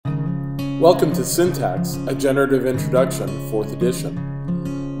Welcome to Syntax, a Generative Introduction, 4th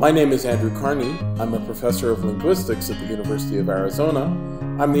edition. My name is Andrew Carnie. I'm a professor of linguistics at the University of Arizona.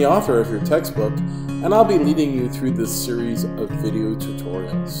 I'm the author of your textbook, and I'll be leading you through this series of video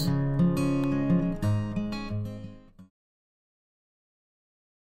tutorials.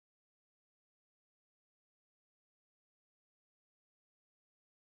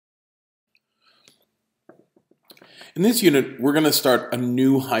 In this unit, we're going to start a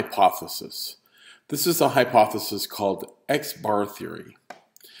new hypothesis. This is a hypothesis called X-bar theory.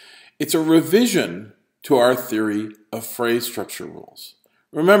 It's a revision to our theory of phrase structure rules.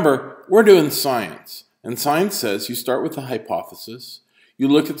 Remember, we're doing science, and science says you start with a hypothesis, you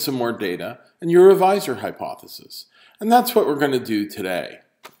look at some more data, and you revise your hypothesis. And that's what we're going to do today.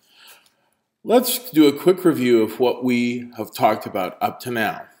 Let's do a quick review of what we have talked about up to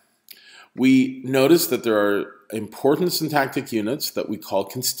now. We noticed that there are important syntactic units that we call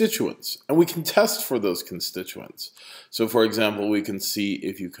constituents, and we can test for those constituents. So for example, we can see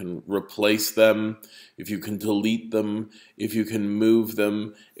if you can replace them, if you can delete them, if you can move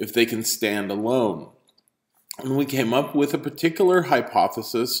them, if they can stand alone. And we came up with a particular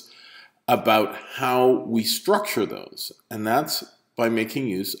hypothesis about how we structure those, and that's by making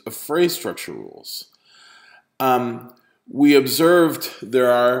use of phrase structure rules. We observed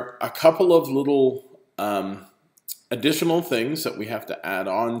there are a couple of little additional things that we have to add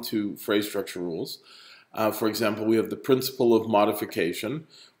on to phrase structure rules. For example, we have the principle of modification,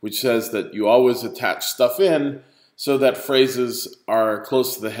 which says that you always attach stuff in so that phrases are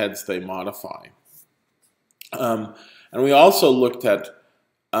close to the heads they modify. And we also looked at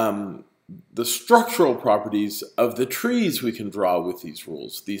the structural properties of the trees we can draw with these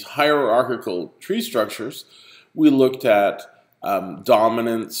rules. These hierarchical tree structures, we looked at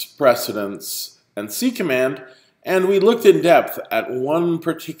dominance, precedence, and C command, and we looked in depth at one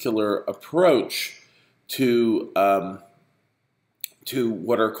particular approach to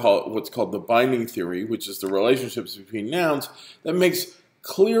what's called the binding theory, which is the relationships between nouns, that makes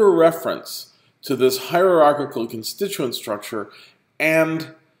clear reference to this hierarchical constituent structure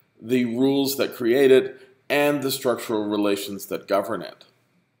and the rules that create it and the structural relations that govern it.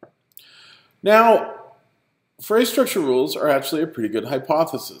 Now, phrase structure rules are actually a pretty good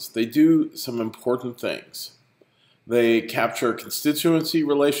hypothesis. They do some important things. They capture constituency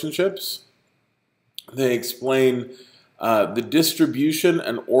relationships. They explain the distribution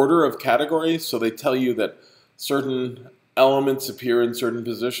and order of categories. So they tell you that certain elements appear in certain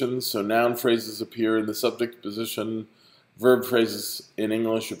positions. So noun phrases appear in the subject position. Verb phrases in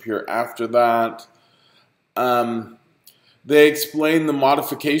English appear after that. They explain the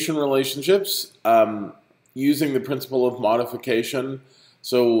modification relationships using the principle of modification.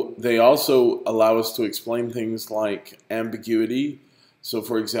 So they also allow us to explain things like ambiguity. So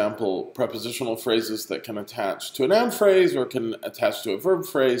for example, prepositional phrases that can attach to a noun phrase or can attach to a verb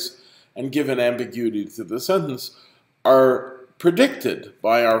phrase and give an ambiguity to the sentence are predicted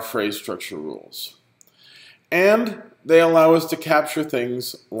by our phrase structure rules. And they allow us to capture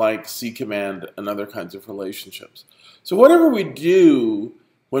things like C command and other kinds of relationships. So whatever we do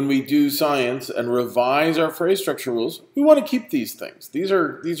when we do science and revise our phrase structure rules, we want to keep these things. These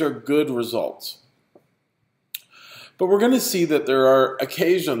are good results. But we're going to see that there are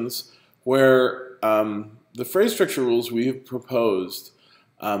occasions where the phrase structure rules we have proposed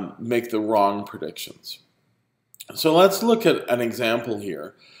make the wrong predictions. So let's look at an example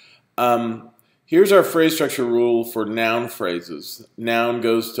here. Here's our phrase structure rule for noun phrases. Noun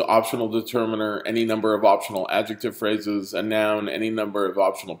goes to optional determiner, any number of optional adjective phrases, and noun, any number of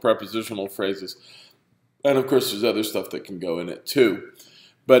optional prepositional phrases. And of course, there's other stuff that can go in it too.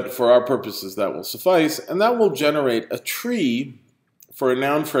 But for our purposes, that will suffice. And that will generate a tree for a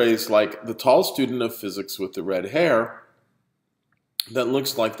noun phrase like the tall student of physics with the red hair that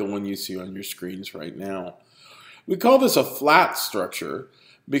looks like the one you see on your screens right now. We call this a flat structure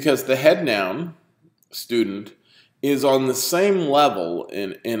because the head noun, student, is on the same level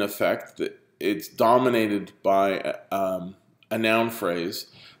in effect that it's dominated by a noun phrase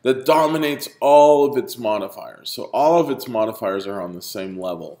that dominates all of its modifiers. So all of its modifiers are on the same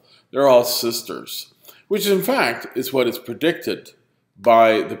level. They're all sisters, which in fact is what is predicted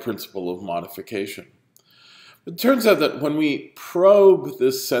by the principle of modification. It turns out that when we probe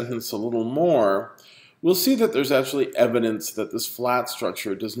this sentence a little more, we'll see that there's actually evidence that this flat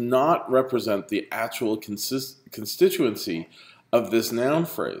structure does not represent the actual constituency of this noun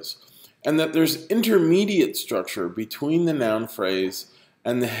phrase, and that there's intermediate structure between the noun phrase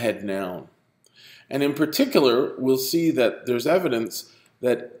and the head noun. And in particular, we'll see that there's evidence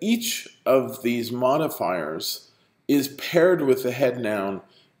that each of these modifiers is paired with the head noun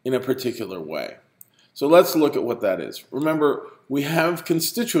in a particular way. So let's look at what that is. Remember, we have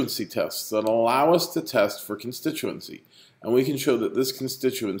constituency tests that allow us to test for constituency, and we can show that this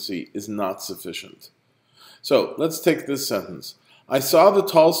constituency is not sufficient. So let's take this sentence. I saw the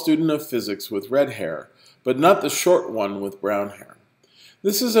tall student of physics with red hair, but not the short one with brown hair.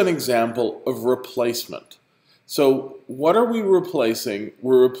 This is an example of replacement. So what are we replacing?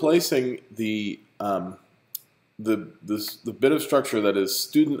 We're replacing the bit of structure that is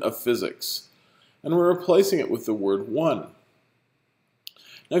student of physics, and we're replacing it with the word one.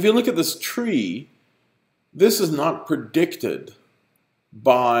 Now if you look at this tree, this is not predicted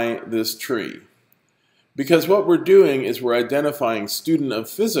by this tree, because what we're doing is we're identifying student of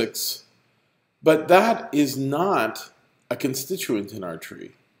physics, but that is not a constituent in our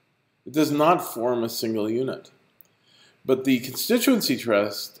tree. It does not form a single unit. But the constituency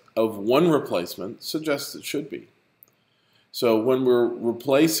test of one replacement suggests it should be. So when we're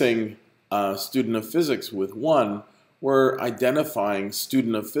replacing student of physics with one, we're identifying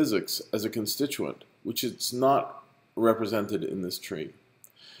student of physics as a constituent, which is not represented in this tree.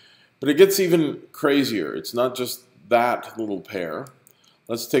 But it gets even crazier. It's not just that little pair.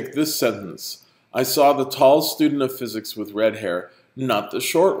 Let's take this sentence. I saw the tall student of physics with red hair, not the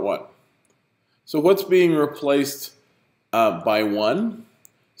short one. So what's being replaced by one?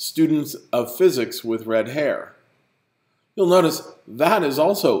 Students of physics with red hair. You'll notice that is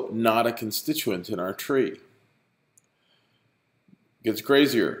also not a constituent in our tree. Gets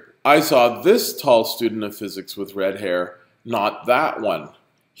crazier. I saw this tall student of physics with red hair, not that one.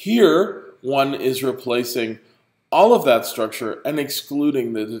 Here, one is replacing all of that structure and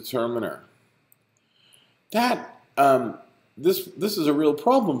excluding the determiner. This is a real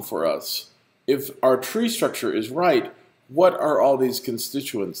problem for us. If our tree structure is right, what are all these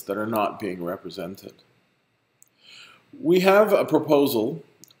constituents that are not being represented? We have a proposal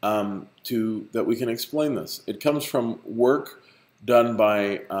that we can explain this. It comes from work done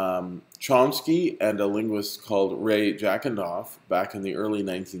by Chomsky and a linguist called Ray Jackendoff back in the early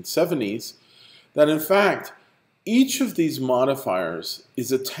 1970s, that in fact, each of these modifiers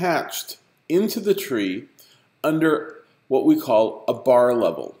is attached into the tree under what we call a bar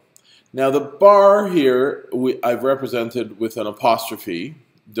level. Now the bar here I've represented with an apostrophe.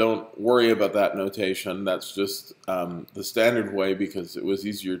 Don't worry about that notation. That's just the standard way because it was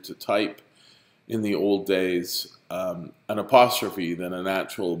easier to type in the old days an apostrophe than an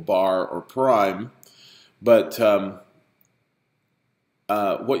actual bar or prime. But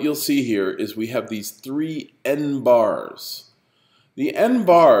what you'll see here is we have these three n bars. The n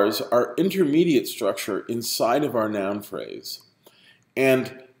bars are intermediate structure inside of our noun phrase.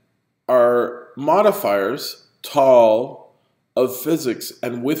 And our modifiers, tall, of physics,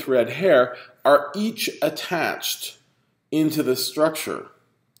 and with red hair, are each attached into the structure.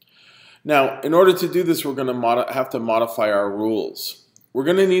 Now, in order to do this, we're going to have to modify our rules. We're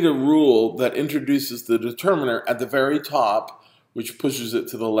going to need a rule that introduces the determiner at the very top, which pushes it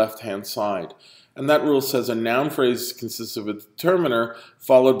to the left-hand side. And that rule says a noun phrase consists of a determiner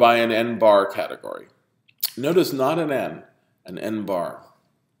followed by an n-bar category. Notice not an n-bar.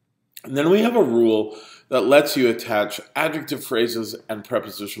 And then we have a rule that lets you attach adjective phrases and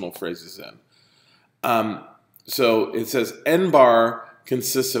prepositional phrases in. So it says n-bar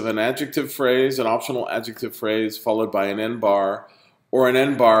consists of an adjective phrase, an optional adjective phrase followed by an n-bar, or an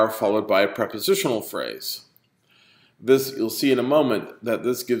n-bar followed by a prepositional phrase. This, you'll see in a moment that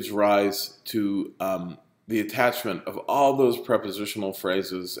this gives rise to the attachment of all those prepositional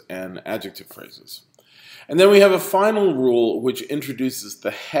phrases and adjective phrases. And then we have a final rule which introduces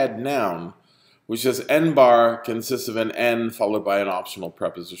the head noun, which says n-bar consists of an n followed by an optional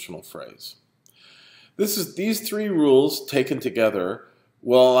prepositional phrase. These three rules taken together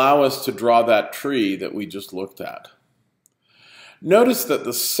will allow us to draw that tree that we just looked at. Notice that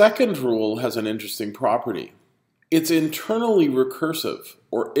the second rule has an interesting property. It's internally recursive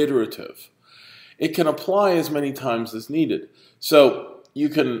or iterative. It can apply as many times as needed. So you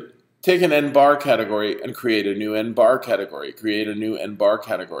can take an n-bar category and create a new n-bar category, create a new n-bar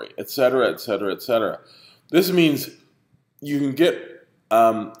category, etc., etc., etc. This means you can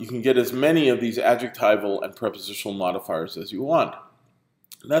get as many of these adjectival and prepositional modifiers as you want.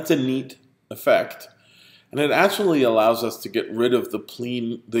 That's a neat effect, and it actually allows us to get rid of the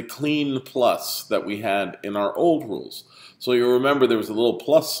clean plus that we had in our old rules. So you remember there was a little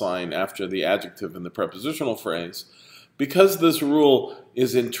plus sign after the adjective in the prepositional phrase. Because this rule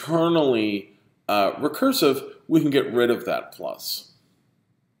is internally recursive, we can get rid of that plus.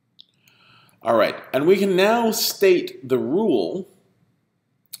 All right, and we can now state the rule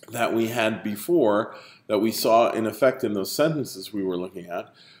that we had before that we saw in effect in those sentences we were looking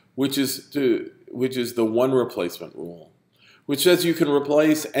at, which is the one replacement rule, which says you can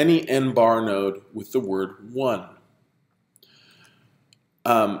replace any n bar node with the word one.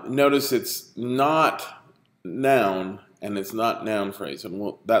 Notice it's not noun and it's not noun phrase,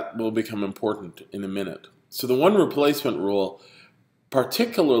 and that will become important in a minute. So the one replacement rule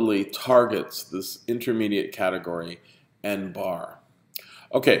particularly targets this intermediate category n bar.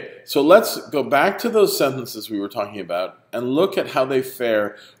 Okay, so let's go back to those sentences we were talking about and look at how they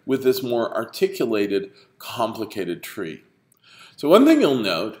fare with this more articulated, complicated tree. So one thing you'll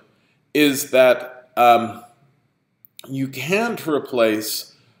note is that you can't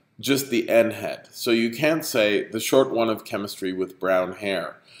replace just the n head. So you can't say the short one of chemistry with brown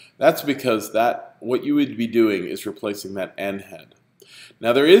hair. That's because what you would be doing is replacing that n head.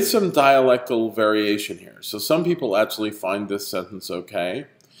 Now there is some dialectal variation here. So some people actually find this sentence okay.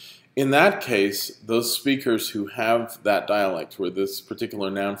 In that case, those speakers who have that dialect where this particular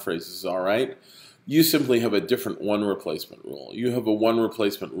noun phrase is all right, you simply have a different one replacement rule. You have a one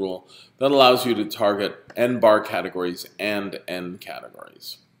replacement rule that allows you to target n bar categories and n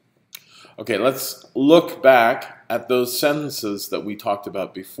categories. Okay, let's look back at those sentences that we talked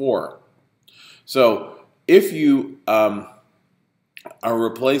about before. So if you are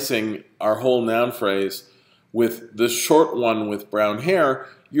replacing our whole noun phrase with the short one with brown hair,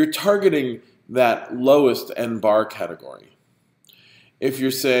 you're targeting that lowest n bar category. If you're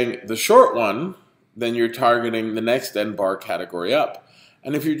saying the short one, then you're targeting the next n bar category up.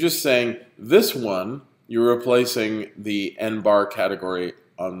 And if you're just saying this one, you're replacing the n bar category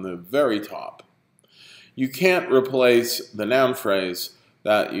on the very top. You can't replace the noun phrase,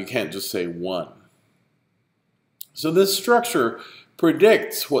 that you can't just say one. So this structure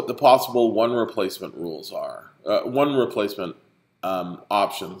predicts what the possible one replacement rules are, one replacement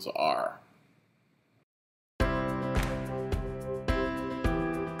options are.